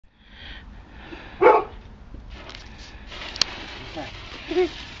Turn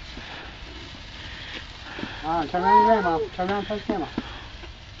around your grandma. Turn around and face camera.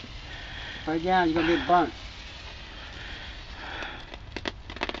 Right down, you're gonna get burnt.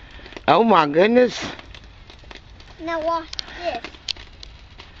 Oh my goodness. Now watch this.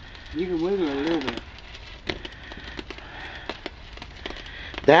 You can wiggle it a little bit.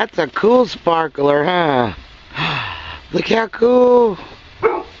 That's a cool sparkler, huh? Look how cool.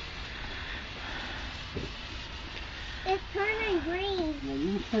 It's turning green. Now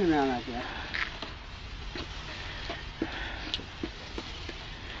you can spin around like that.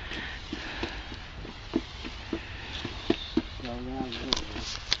 Slow down a little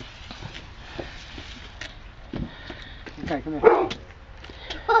bit. Okay, come here.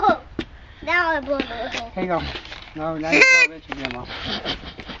 Oh, now I blew the whistle. Here you go. No, now you go let your grandma.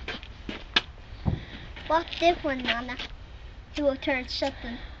 Watch this one, Nana. It will turn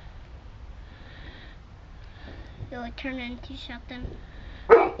something. It will turn into something.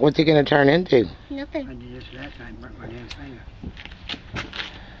 What's it gonna turn into? I Nothing. did this that time, burnt my damn finger.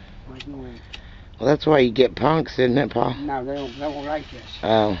 Where's my wing? Well, that's why you get punks, isn't it, Paul? No, they won't like this.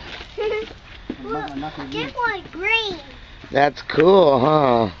 Oh, Look, this one's green. that's cool,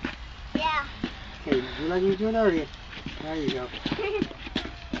 huh? Yeah. Okay, do like you were doing earlier. There you go.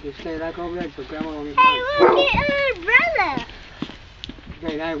 Just stay like over there so grandma won't get Hey, burnt. look at an umbrella.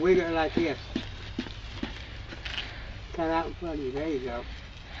 Okay, now wiggle it like this. Cut out in front of you. There you go.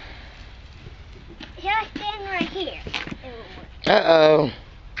 Should I stand right here? Uh-oh.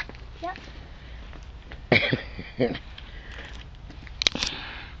 Yep.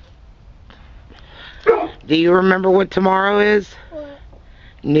 Do you remember what tomorrow is? What?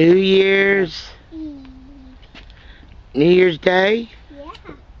 New Year's? New Year's Day? Yeah.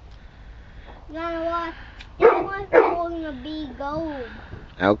 You wanna watch? This one's going to be gold.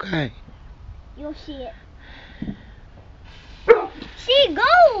 Okay. You'll see it. See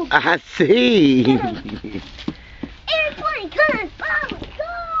gold! I see. Airplane coming from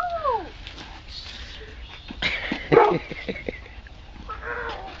gold!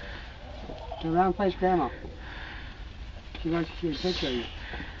 Turn around and face grandma. She wants to see a picture of you.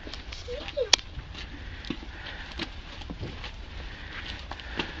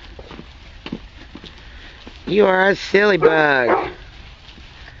 You are a silly bug.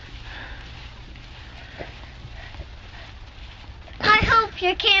 I hope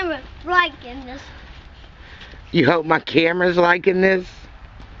your camera's liking this. You hope my camera's liking this?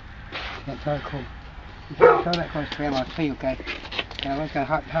 That's very cool. You can't throw that close to grandma's feet, okay? Yeah, let's got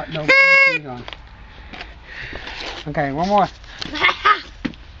hot no shoes on. Okay, one more.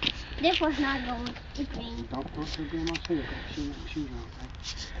 This one's not going to green. Don't throw grandma's feet, okay? She got shoes on,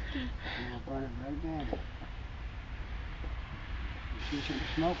 okay? I'm gonna burn it right bad. You see some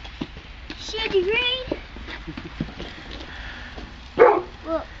smoke? Shady green.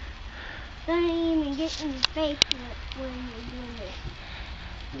 Look, don't even get in your face when you're doing this.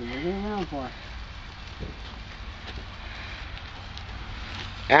 What are you looking around for?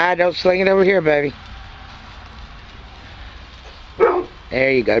 Ah, don't sling it over here, baby.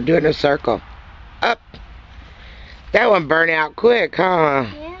 There you go. Do it in a circle. Up. That one burned out quick, huh?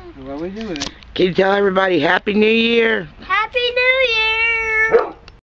 Yeah. What do we do with it? Can you tell everybody Happy New Year?